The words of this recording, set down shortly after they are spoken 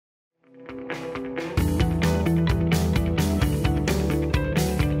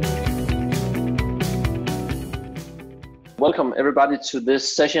Welcome everybody to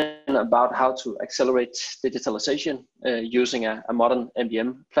this session about how to accelerate digitalization using a modern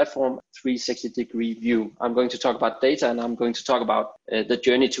MDM platform, 360-degree view. I'm going to talk about data, and I'm going to talk about the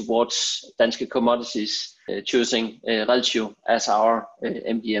journey towards Danske Commodities choosing Reltio as our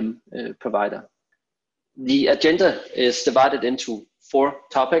MDM provider. The agenda is divided into 4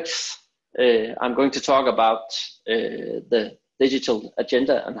 topics. I'm going to talk about the digital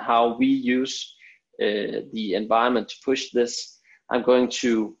agenda and how we use the environment to push this. I'm going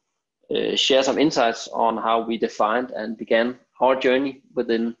to share some insights on how we defined and began our journey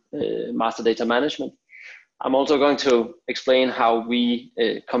within master data management. I'm also going to explain how we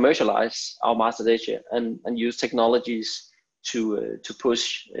commercialize our master data and use technologies to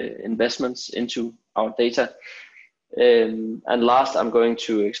push investments into our data. And last, I'm going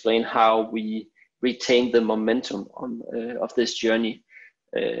to explain how we retain the momentum of this journey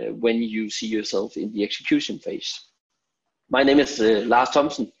when you see yourself in the execution phase. My name is Lars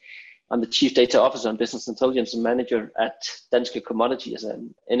Thomsen. I'm the Chief Data Officer and Business Intelligence Manager at Danske Commodities,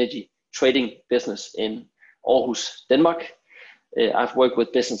 an energy trading business in Aarhus, Denmark. I've worked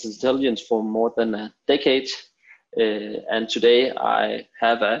with business intelligence for more than a decade, and today I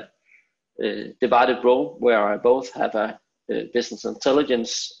have a divided role where I both have a business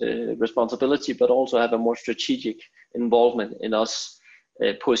intelligence responsibility, but also have a more strategic involvement in us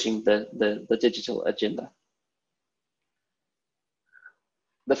pushing the digital agenda.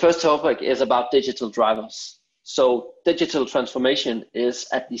 The first topic is about digital drivers. So digital transformation is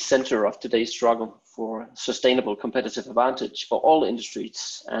at the center of today's struggle for sustainable competitive advantage for all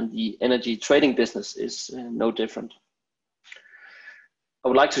industries, and the energy trading business is no different. I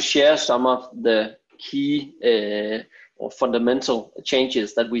would like to share some of the key or fundamental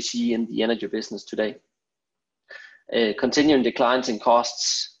changes that we see in the energy business today. Continuing declines in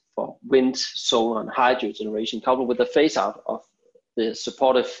costs for wind, solar, and hydro generation, coupled with the phase out of the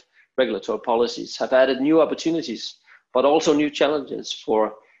supportive regulatory policies, have added new opportunities, but also new challenges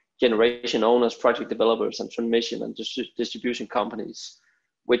for generation owners, project developers, and transmission and distribution companies,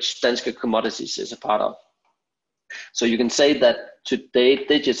 which Danske Commodities is a part of. So you can say that today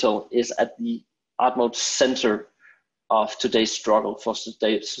digital is at the utmost center of today's struggle for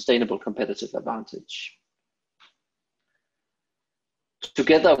sustainable competitive advantage.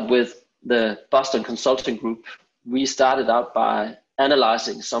 Together with the Boston Consulting Group, we started out by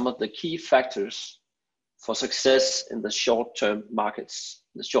analyzing some of the key factors for success in the short-term markets,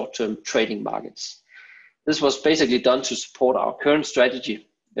 the short-term trading markets. This was basically done to support our current strategy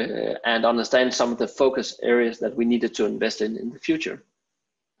and understand some of the focus areas that we needed to invest in the future.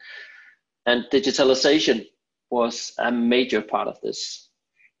 And digitalization was a major part of this.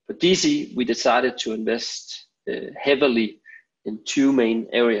 For DC, we decided to invest heavily in 2 main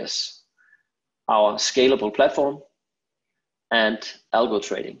areas: our scalable platform and algo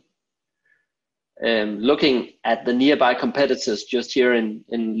trading. Looking at the nearby competitors just here in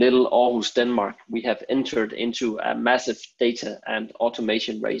little Aarhus, Denmark, we have entered into a massive data and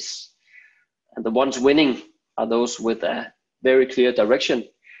automation race. And the ones winning are those with a very clear direction,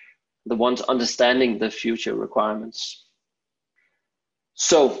 the ones understanding the future requirements.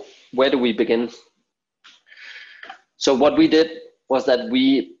 So where do we begin? So what we did was that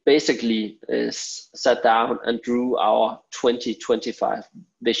we basically sat down and drew our 2025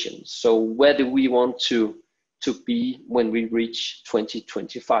 vision. So where do we want to be when we reach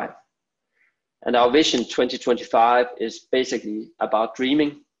 2025? And our vision 2025 is basically about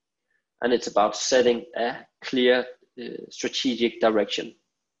dreaming, and it's about setting a clear strategic direction.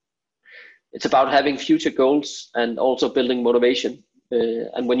 It's about having future goals and also building motivation.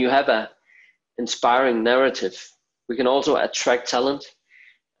 And when you have an inspiring narrative, we can also attract talent,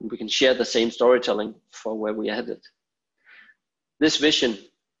 and we can share the same storytelling for where we are headed. This vision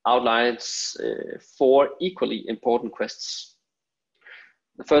outlines 4 equally important quests.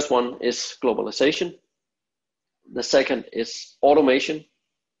 The first one is globalization. The second is automation.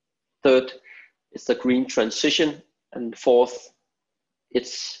 Third is the green transition. And fourth,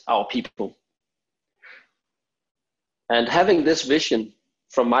 it's our people. And having this vision,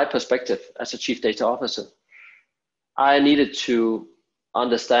 from my perspective as a Chief Data Officer, I needed to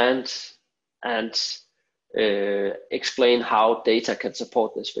understand and explain how data can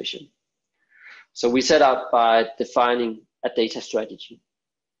support this vision. So we set out by defining a data strategy.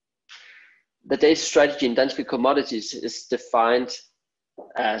 The data strategy in Danske Commodities is defined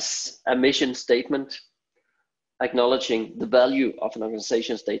as a mission statement acknowledging the value of an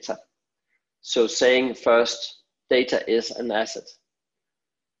organization's data. So saying first, data is an asset.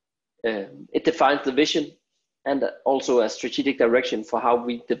 It defines the vision and also a strategic direction for how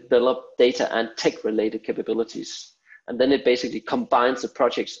we develop data and tech related capabilities. And then it basically combines the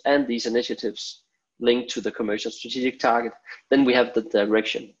projects and these initiatives linked to the commercial strategic target. Then we have the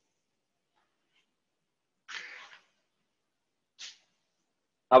direction.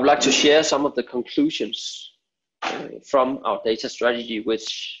 I would like to share some of the conclusions from our data strategy,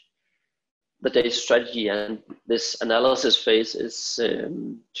 which the data strategy and this analysis phase is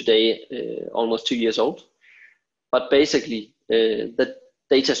today almost 2 years old. But basically, the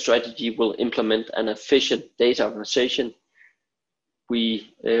data strategy will implement an efficient data organization.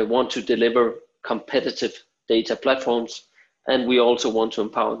 We want to deliver competitive data platforms, and we also want to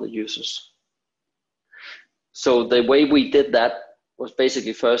empower the users. So the way we did that was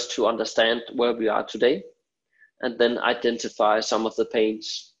basically first to understand where we are today, and then identify some of the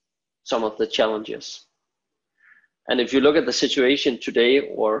pains, some of the challenges. And if you look at the situation today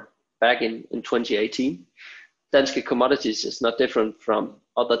or back in 2018, Danske Commodities is not different from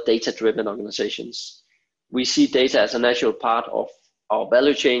other data-driven organizations. We see data as a natural part of our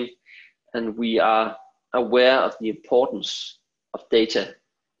value chain, and we are aware of the importance of data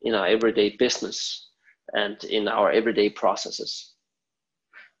in our everyday business and in our everyday processes.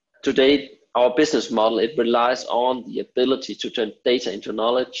 Today, our business model, it relies on the ability to turn data into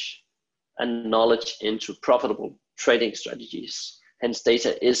knowledge and knowledge into profitable trading strategies. Hence,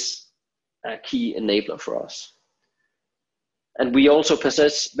 data is a key enabler for us. And we also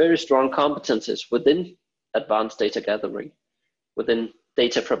possess very strong competences within advanced data gathering, within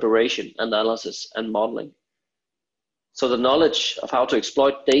data preparation, analysis, and modeling. So the knowledge of how to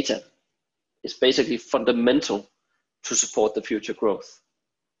exploit data is basically fundamental to support the future growth.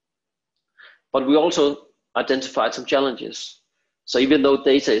 But we also identified some challenges. So even though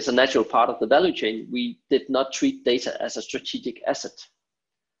data is a natural part of the value chain, we did not treat data as a strategic asset.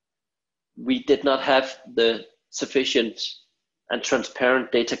 We did not have the sufficient and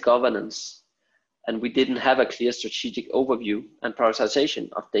transparent data governance, and we didn't have a clear strategic overview and prioritization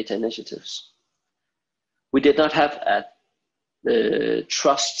of data initiatives. We did not have a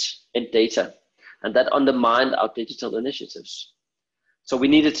trust in data, and that undermined our digital initiatives. So we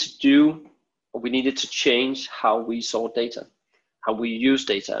needed to change how we saw data, how we use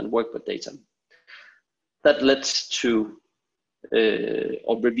data and work with data. That led to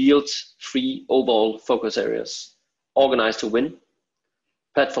or revealed 3 overall focus areas: organize to win,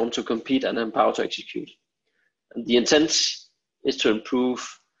 platform to compete, and empower to execute. And the intent is to improve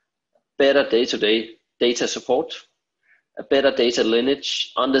better day-to-day data support, a better data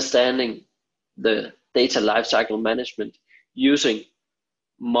lineage, understanding the data lifecycle management, using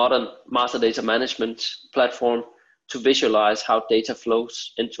modern master data management platform to visualize how data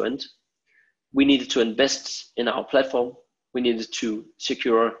flows end to end. We needed to invest in our platform. We needed to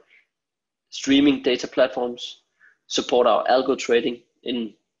secure streaming data platforms, support our algo trading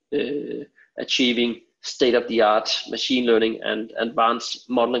in achieving state-of-the-art machine learning and advanced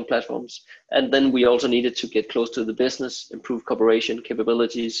modeling platforms. And then we also needed to get close to the business, improve cooperation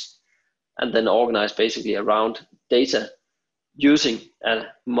capabilities, and then organize basically around data using a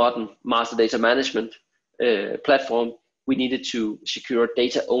modern master data management platform. We needed to secure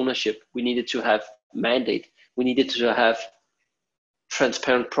data ownership. We needed to have mandate. We needed to have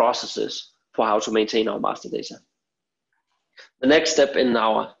transparent processes for how to maintain our master data. The next step in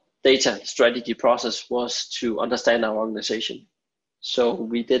our data strategy process was to understand our organization. So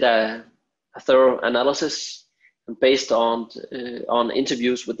we did a thorough analysis, and based on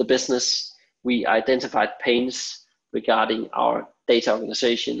interviews with the business, we identified pains regarding our data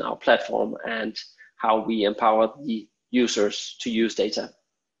organization, our platform, and how we empower the users to use data.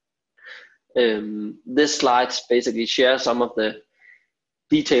 This slide basically shares some of the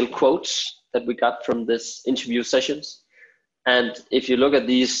detailed quotes that we got from this interview sessions. And if you look at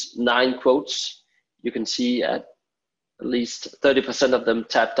these 9 quotes, you can see at least 30% of them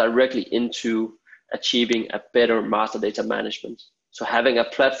tap directly into achieving a better master data management. So having a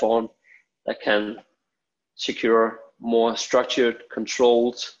platform that can secure more structured,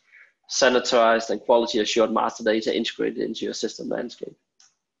 controlled, sanitized, and quality assured master data integrated into your system landscape.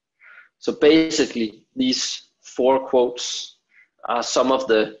 So basically, these 4 quotes are some of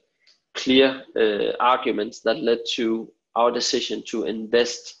the clear arguments that led to our decision to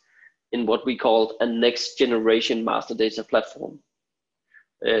invest in what we called a next generation master data platform.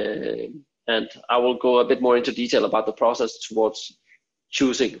 And I will go a bit more into detail about the process towards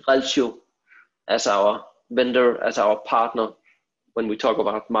choosing Reltio as our vendor, as our partner, when we talk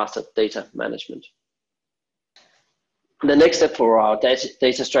about master data management. The next step for our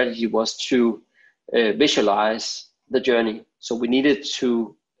data strategy was to visualize the journey. So we needed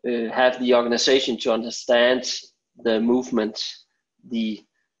to have the organization to understand the movement, the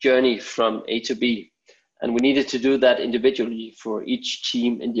journey from A to B. And we needed to do that individually for each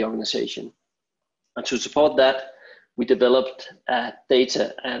team in the organization. And to support that, we developed a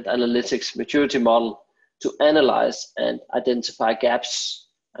data and analytics maturity model to analyze and identify gaps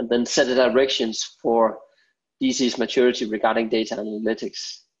and then set the directions for DC's maturity regarding data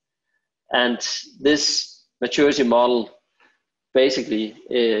analytics. And this maturity model basically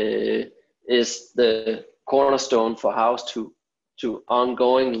is the cornerstone for how to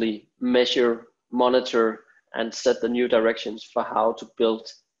ongoingly measure, monitor, and set the new directions for how to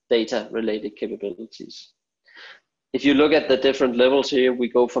build data-related capabilities. If you look at the different levels here, we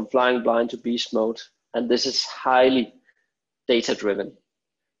go from flying blind to beast mode, and this is highly data-driven.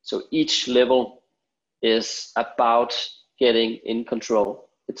 So each level is about getting in control.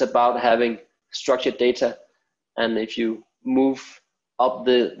 It's about having structured data, and if you move up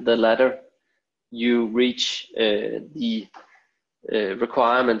the ladder, you reach the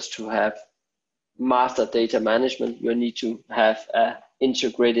requirements to have master data management. You need to have an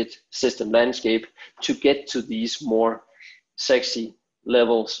integrated system landscape to get to these more sexy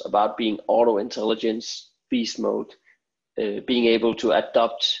levels about being auto intelligence, beast mode, being able to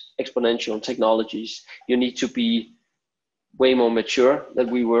adopt exponential technologies. You need to be way more mature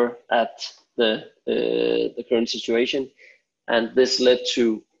than we were at the current situation. And this led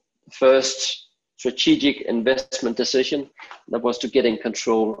to the first strategic investment decision that was to get in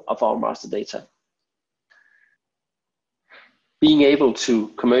control of our master data. Being able to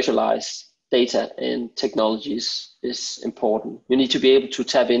commercialize data and technologies is important. You need to be able to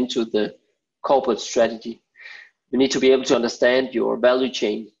tap into the corporate strategy. You need to be able to understand your value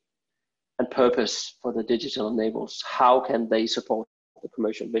chain and purpose for the digital enables. How can they support the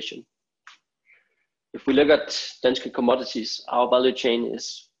commercial vision? If we look at Danske Commodities, our value chain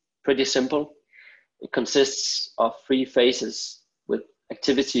is pretty simple. It consists of 3 phases with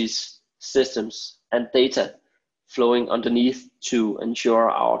activities, systems, and data flowing underneath to ensure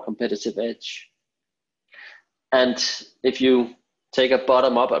our competitive edge. And if you take a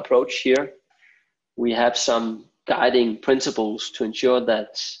bottom-up approach here, we have some guiding principles to ensure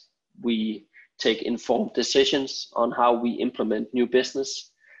that we take informed decisions on how we implement new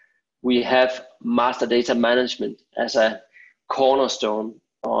business. We have master data management as a cornerstone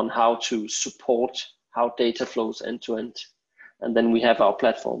on how to support how data flows end to end. And then we have our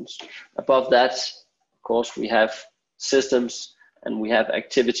platforms. Above that, of course, we have systems and we have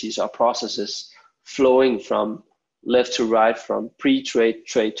activities or processes flowing from left to right, from pre-trade,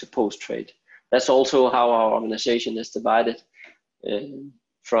 trade to post-trade. That's also how our organization is divided,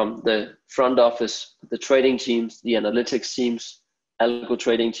 from the front office, the trading teams, the analytics teams, algo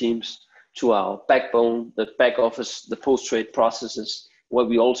trading teams, to our backbone, the back office, the post-trade processes, where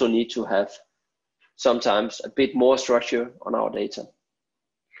we also need to have sometimes a bit more structure on our data.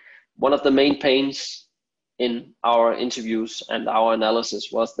 One of the main pains in our interviews and our analysis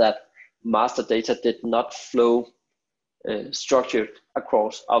was that master data did not flow structured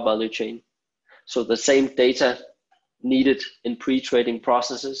across our value chain. So the same data needed in pre-trading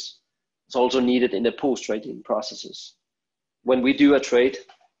processes is also needed in the post-trading processes. When we do a trade,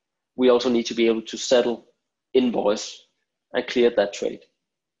 we also need to be able to settle, invoice, and clear that trade.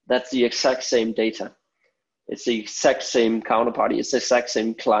 That's the exact same data. It's the exact same counterparty. It's the exact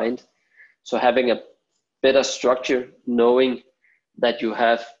same client. So having a better structure, knowing that you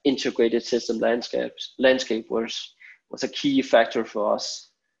have integrated system landscape was a key factor for us.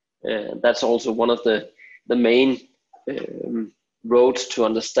 That's also one of the main roads to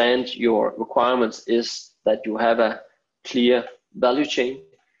understand your requirements, is that you have a clear value chain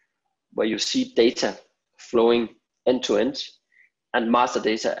where you see data flowing end to end, and master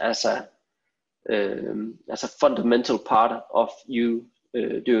data as a fundamental part of you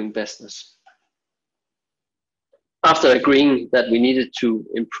doing business. After agreeing that we needed to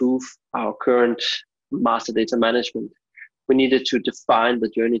improve our current master data management, we needed to define the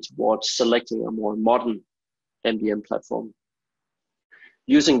journey towards selecting a more modern MDM platform.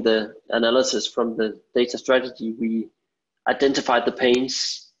 Using the analysis from the data strategy, we identified the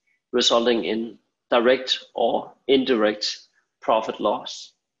pains resulting in direct or indirect profit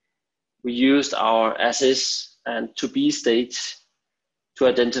loss. We used our as-is and to-be states to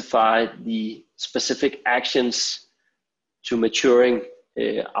identify the specific actions to maturing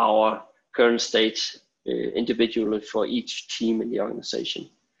our current state individually for each team in the organization.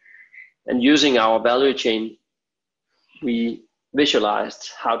 And using our value chain, we visualized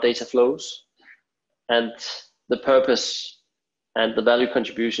how data flows and the purpose and the value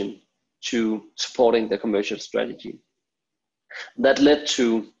contribution to supporting the commercial strategy. That led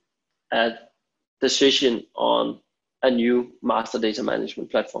to a decision on a new master data management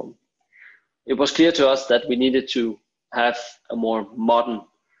platform. It was clear to us that we needed to have a more modern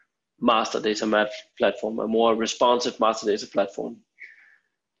master data platform, a more responsive master data platform.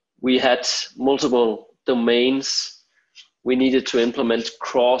 We had multiple domains. We needed to implement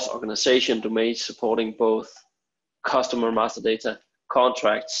cross-organization domains supporting both customer master data,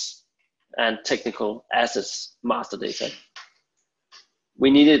 contracts, and technical assets master data. We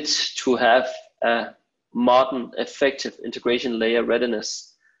needed to have a modern, effective integration layer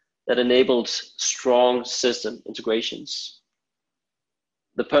readiness that enabled strong system integrations.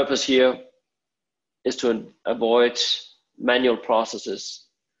 The purpose here is to avoid manual processes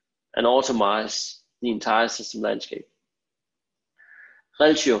and automate the entire system landscape.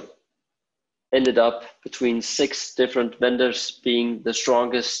 Reltio ended up between 6 different vendors being the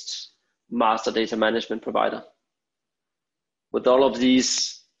strongest master data management provider. With all of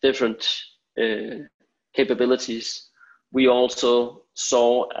these different capabilities, we also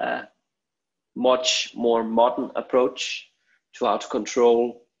saw a much more modern approach to how to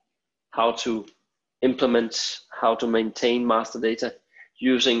control, how to implement, how to maintain master data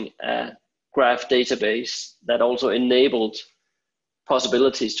using a graph database that also enabled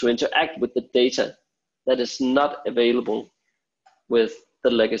possibilities to interact with the data that is not available with the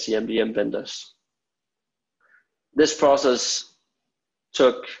legacy MDM vendors. This process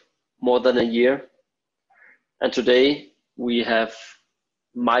took more than a year, and today we have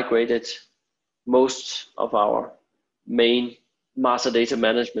migrated most of our main master data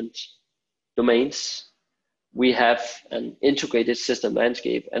management domains. We have an integrated system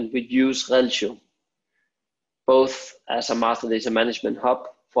landscape, and we use Reltio both as a master data management hub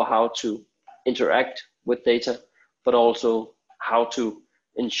for how to interact with data, but also how to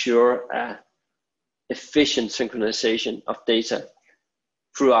ensure a efficient synchronization of data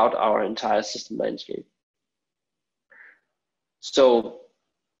throughout our entire system landscape. So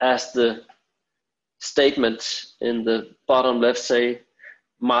as the statement in the bottom left say,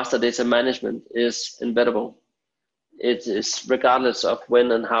 master data management is embeddable. It is regardless of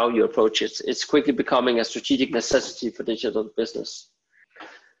when and how you approach it. It's quickly becoming a strategic necessity for digital business.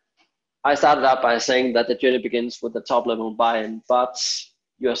 I started out by saying that the journey begins with the top level buy-in, but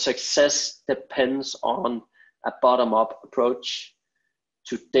your success depends on a bottom-up approach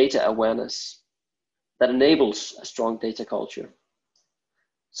to data awareness that enables a strong data culture.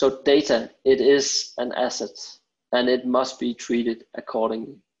 So data, it is an asset and it must be treated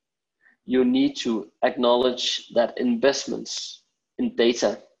accordingly. You need to acknowledge that investments in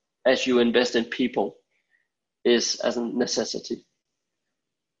data as you invest in people is as a necessity.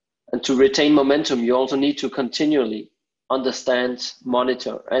 And to retain momentum, you also need to continually understand,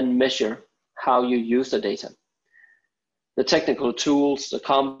 monitor, and measure how you use the data. The technical tools, the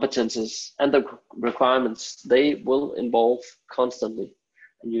competences, and the requirements, they will evolve constantly.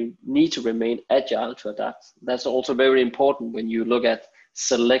 And you need to remain agile to adapt. That's also very important when you look at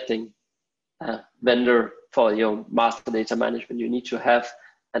selecting a vendor for your master data management. You need to have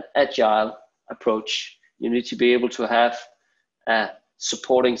an agile approach. You need to be able to have a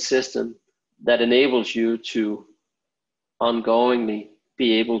supporting system that enables you to ongoingly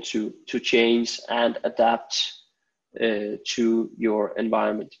be able to change and adapt to your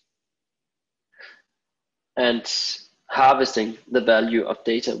environment. And harvesting the value of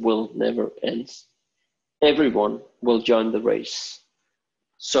data will never end. Everyone will join the race.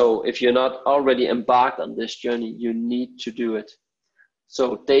 So if you're not already embarked on this journey, you need to do it.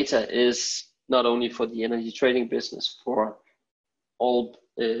 So data is not only for the energy trading business, for all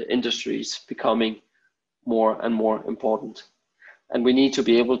industries becoming more and more important. And we need to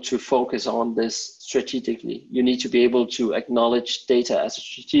be able to focus on this strategically. You need to be able to acknowledge data as a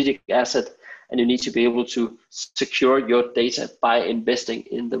strategic asset, and you need to be able to secure your data by investing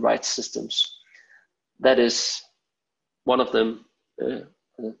in the right systems. That is one of them,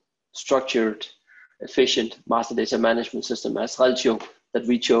 structured, efficient master data management system as Reltio that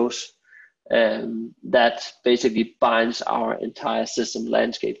we chose, that basically binds our entire system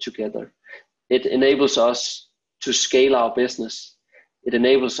landscape together. It enables us to scale our business. It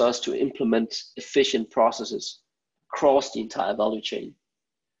enables us to implement efficient processes across the entire value chain.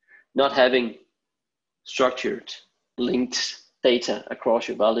 Not having structured, linked data across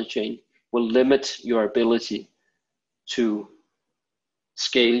your value chain will limit your ability to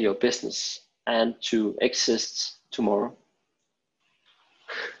scale your business and to exist tomorrow.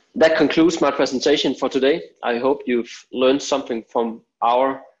 That concludes my presentation for today. I hope you've learned something from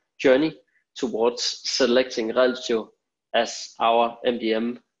our journey towards selecting Reltio as our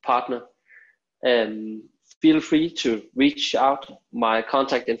MDM partner. feel free to reach out. My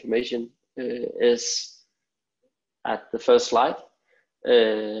contact information is at the first slide.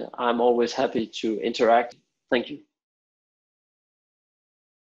 I'm always happy to interact. Thank you.